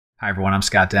Hi everyone, I'm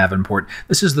Scott Davenport.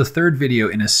 This is the third video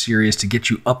in a series to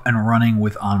get you up and running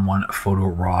with ON1 Photo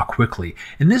RAW quickly.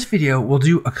 In this video, we'll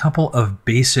do a couple of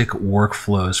basic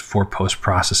workflows for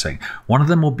post-processing. One of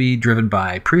them will be driven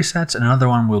by presets, and another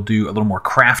one will do a little more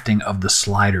crafting of the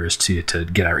sliders to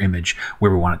get our image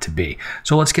where we want it to be.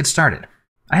 So let's get started.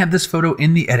 I have this photo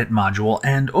in the edit module,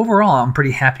 and overall I'm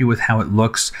pretty happy with how it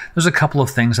looks. There's a couple of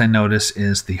things I notice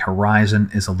is the horizon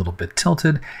is a little bit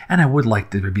tilted, and I would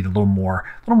like there to be a little more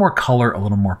color, a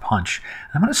little more punch.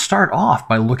 I'm going to start off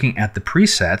by looking at the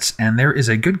presets, and there is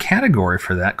a good category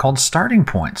for that called starting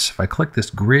points. If I click this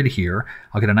grid here,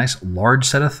 I'll get a nice large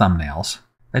set of thumbnails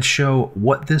that show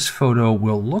what this photo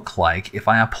will look like if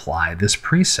I apply this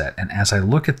preset. And as I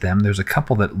look at them, there's a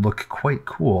couple that look quite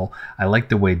cool. I like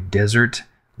the way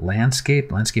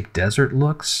landscape desert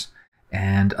looks,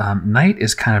 and night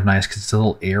is kind of nice because it's a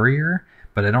little airier,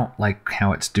 but I don't like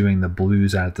how it's doing the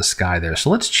blues out of the sky there.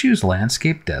 So let's choose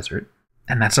landscape desert,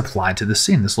 and that's applied to the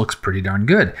scene. This looks pretty darn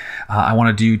good. I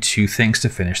want to do two things to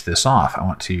finish this off. I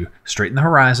want to straighten the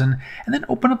horizon and then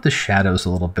open up the shadows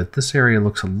a little bit. This area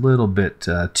looks a little bit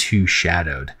too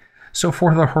shadowed. So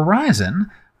for the horizon,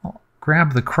 I'll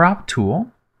grab the crop tool,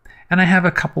 and I have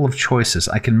a couple of choices.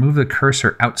 I can move the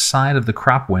cursor outside of the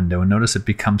crop window, and notice it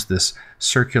becomes this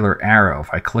circular arrow.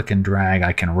 If I click and drag,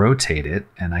 I can rotate it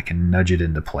and I can nudge it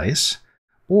into place.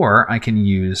 Or I can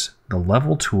use the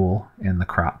level tool in the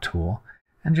crop tool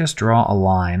and just draw a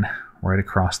line right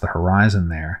across the horizon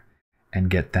there and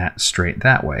get that straight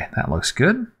that way. That looks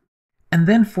good. And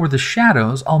then for the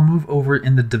shadows, I'll move over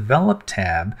in the Develop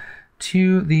tab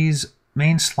to these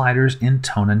main sliders in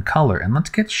tone and color. And let's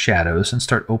get shadows and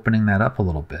start opening that up a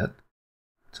little bit.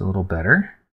 It's a little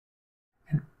better.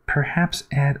 And perhaps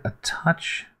add a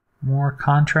touch more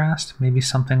contrast, maybe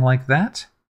something like that.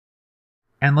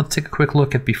 And let's take a quick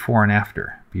look at before and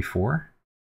after. Before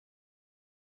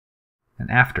and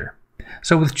after.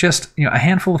 So with just a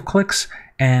handful of clicks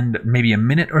and maybe a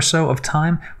minute or so of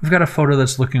time, we've got a photo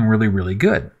that's looking really, really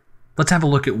good. Let's have a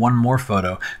look at one more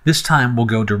photo. This time we'll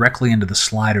go directly into the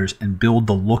sliders and build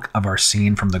the look of our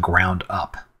scene from the ground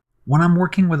up. When I'm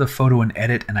working with a photo in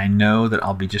edit and I know that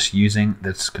I'll be just using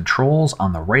this controls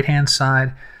on the right-hand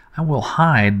side, I will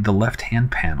hide the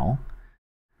left-hand panel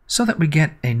so that we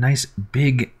get a nice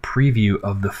big preview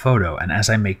of the photo. And as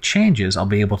I make changes, I'll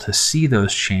be able to see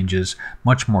those changes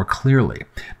much more clearly.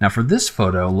 Now for this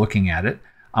photo, looking at it,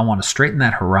 I want to straighten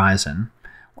that horizon.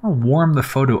 I want to warm the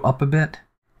photo up a bit,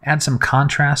 add some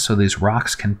contrast so these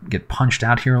rocks can get punched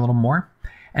out here a little more,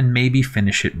 and maybe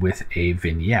finish it with a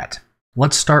vignette.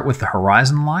 Let's start with the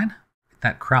horizon line,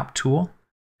 that crop tool,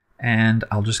 and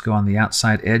I'll just go on the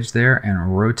outside edge there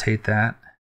and rotate that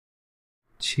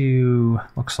to,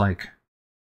 looks like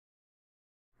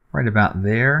right about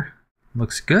there.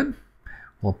 Looks good.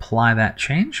 We'll apply that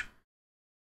change.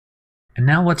 And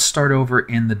now let's start over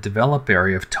in the Develop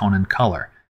area of tone and color.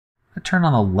 I turn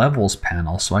on the Levels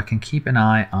panel so I can keep an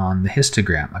eye on the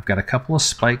histogram. I've got a couple of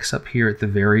spikes up here at the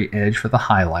very edge for the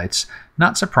highlights.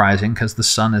 Not surprising because the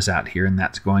sun is out here and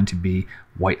that's going to be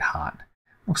white hot.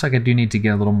 Looks like I do need to get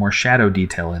a little more shadow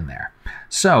detail in there.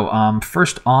 So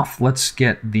first off, let's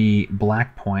get the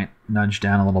black point nudged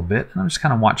down a little bit. And I'm just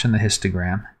kind of watching the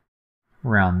histogram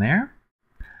around there.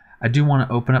 I do want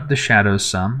to open up the shadows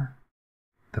some.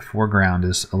 The foreground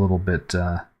is a little bit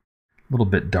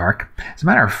dark. As a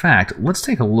matter of fact, let's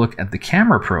take a look at the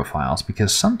camera profiles,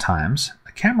 because sometimes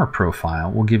a camera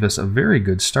profile will give us a very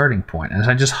good starting point. And as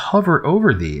I just hover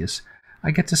over these,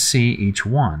 I get to see each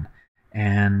one.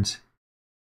 And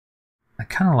I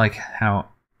kind of like how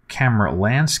camera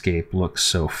landscape looks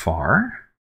so far.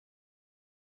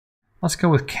 Let's go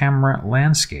with camera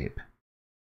landscape.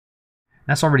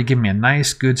 That's already given me a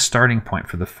nice, good starting point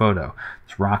for the photo.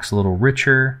 This rock's a little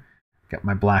richer. Got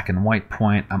my black and white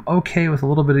point. I'm okay with a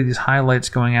little bit of these highlights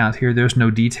going out here. There's no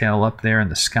detail up there in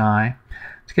the sky.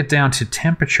 Let's get down to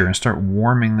temperature and start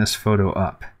warming this photo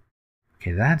up.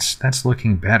 Okay, that's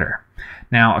looking better.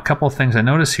 Now, a couple of things I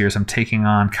notice here is I'm taking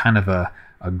on kind of a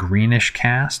greenish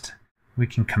cast. We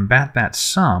can combat that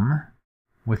some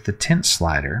with the tint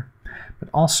slider, but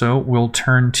also we'll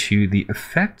turn to the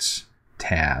Effects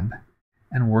tab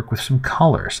and work with some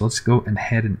color. So let's go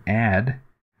ahead and add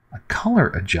a color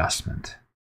adjustment.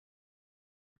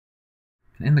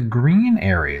 And in the green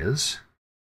areas,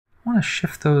 I want to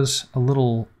shift those a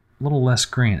little less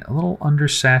green, a little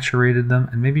undersaturated them,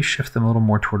 and maybe shift them a little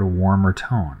more toward a warmer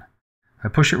tone. If I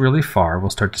push it really far, we'll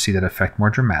start to see that effect more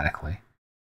dramatically.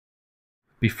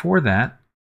 Before that,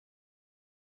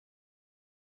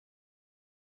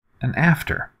 and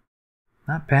after.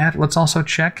 Not bad. Let's also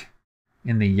check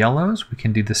In the yellows, we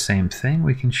can do the same thing.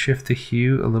 We can shift the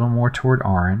hue a little more toward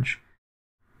orange,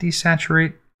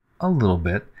 desaturate a little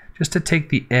bit, just to take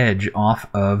the edge off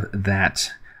of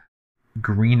that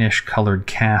greenish colored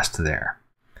cast there.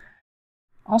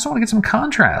 Also want to get some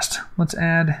contrast. Let's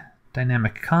add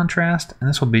dynamic contrast, and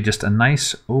this will be just a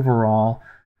nice overall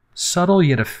subtle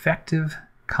yet effective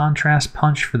contrast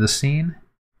punch for the scene.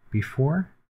 Before,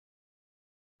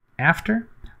 after,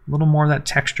 a little more of that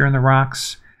texture in the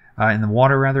rocks, in the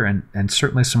water rather, and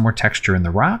certainly some more texture in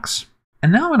the rocks.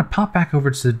 And now I'm going to pop back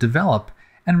over to develop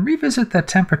and revisit that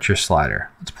temperature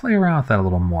slider. Let's play around with that a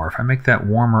little more. If I make that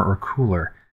warmer or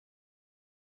cooler,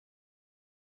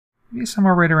 maybe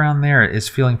somewhere right around there is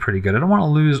feeling pretty good. I don't want to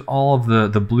lose all of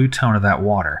the blue tone of that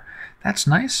water. That's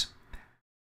nice.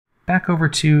 Back over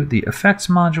to the effects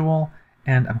module,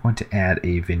 and I'm going to add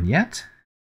a vignette.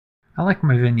 I like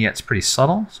my vignettes pretty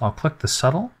subtle, so I'll click the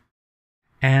subtle,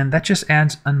 and that just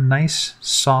adds a nice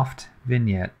soft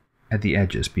vignette at the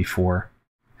edges before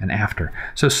and after.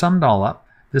 So summed all up,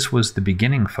 this was the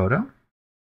beginning photo.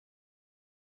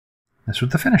 This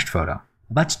was the finished photo.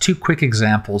 Well, that's two quick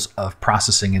examples of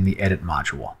processing in the edit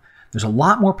module. There's a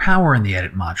lot more power in the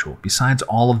edit module. Besides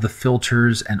all of the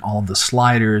filters and all of the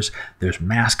sliders, there's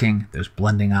masking, there's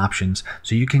blending options,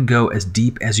 so you can go as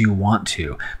deep as you want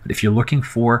to. But if you're looking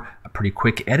for a pretty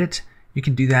quick edit, you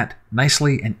can do that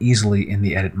nicely and easily in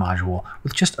the edit module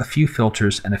with just a few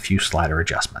filters and a few slider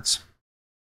adjustments.